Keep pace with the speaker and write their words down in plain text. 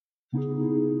Ya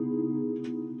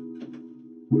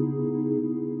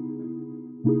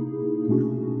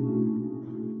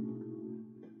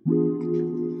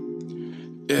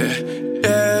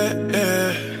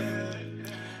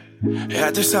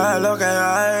tú sabes lo que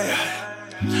hay.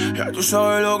 Ya tú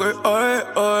sabes lo que hay.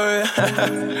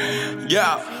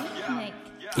 Yeah.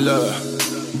 Look.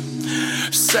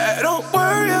 Say don't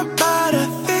worry about a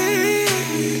thing.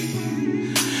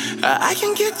 I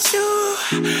can get you.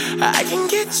 I can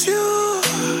get you.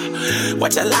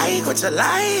 What you like, what you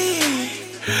like.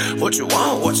 What you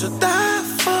want, what you die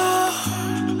for.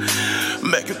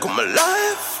 Make it come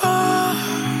alive for.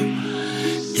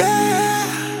 Yeah.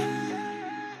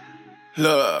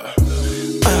 Look.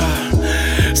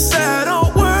 Say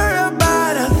don't worry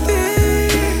about a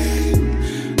thing.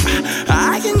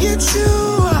 I can get you.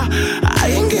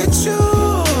 I can get you.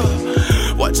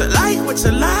 What you like, what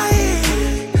you like.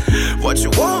 What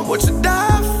you want, what you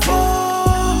die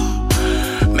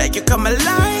for. Make it come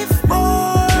alive,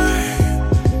 boy.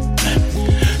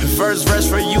 First verse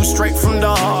for you, straight from the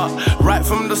heart. Right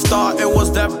from the start, it was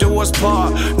death do us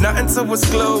part. Nothing to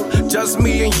exclude, just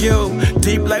me and you.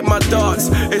 Deep like my thoughts,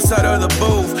 inside of the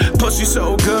booth. Pussy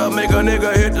so good, make a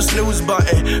nigga hit the snooze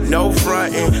button. No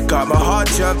frontin', got my heart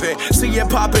jumping. See it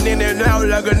popping in there now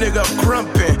like a nigga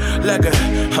crumpin'. Like a,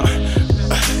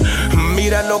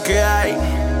 mira lo que hay.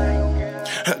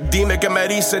 Dime que me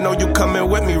dice, no, you coming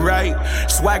with me, right?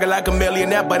 Swagger like a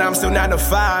millionaire, but I'm still 9 to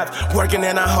 5. Working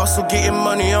and I hustle, getting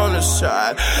money on the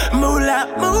side. Moolah,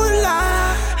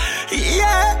 moolah,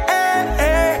 yeah,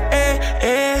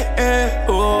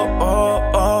 oh, oh,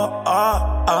 oh,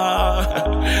 oh,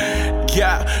 oh.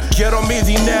 Yeah, quiero mi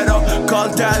dinero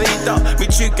contadito. Mi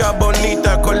chica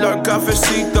bonita, color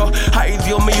cafecito. Ay,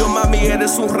 Dios mío, mami,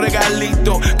 eres un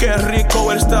regalito. Qué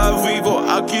rico estar vivo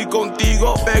aquí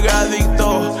contigo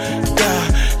pegadito.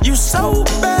 Yeah, you so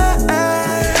bad.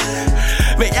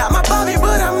 Me llama papi,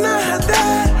 but I'm not her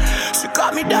dad. She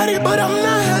call me daddy, but I'm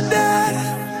not her dad.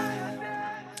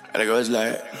 And it goes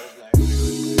like,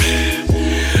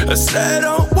 I said,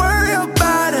 don't worry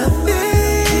about a thing.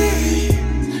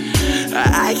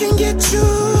 I can get you,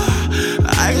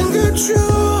 I can get you.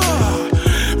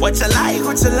 What you like,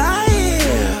 what you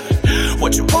like.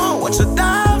 What you want, what you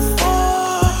die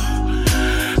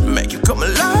for. Make you come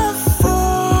alive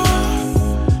for.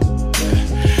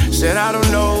 Said I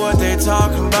don't know what they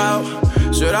talking about.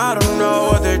 Said I don't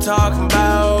know what they talking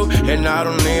about. And I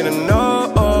don't need to know.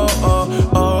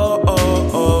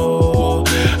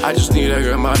 I just need to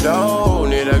get my dough.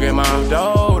 Need to get my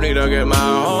dough. Need to get my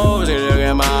hoes. Need to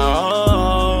get my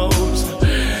hoes.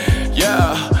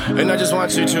 Yeah. And I just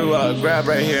want you to grab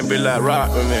right here and be like,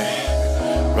 rock with me.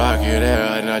 Rock it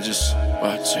out. And I just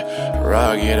want you to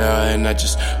rock it out. And I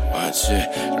just want you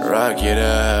to rock it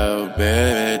out.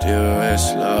 Baby, do it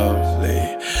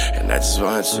slowly. And I just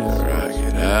want you to rock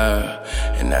it out.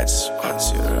 And I just want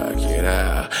you to rock it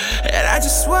out. And I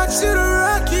just want you to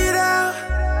rock it out.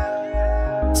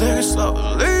 Take it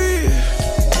slowly.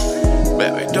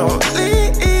 Baby, don't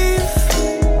leave.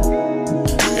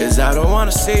 'Cause I don't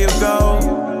wanna see you go.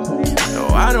 No,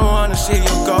 I don't wanna see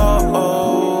you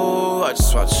go. I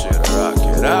just want you to rock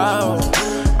it out.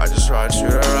 I just want you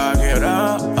to rock it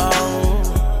out.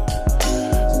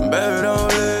 Baby,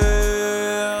 don't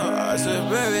leave. I said,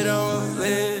 baby, don't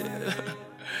leave.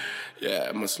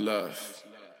 Yeah, much love.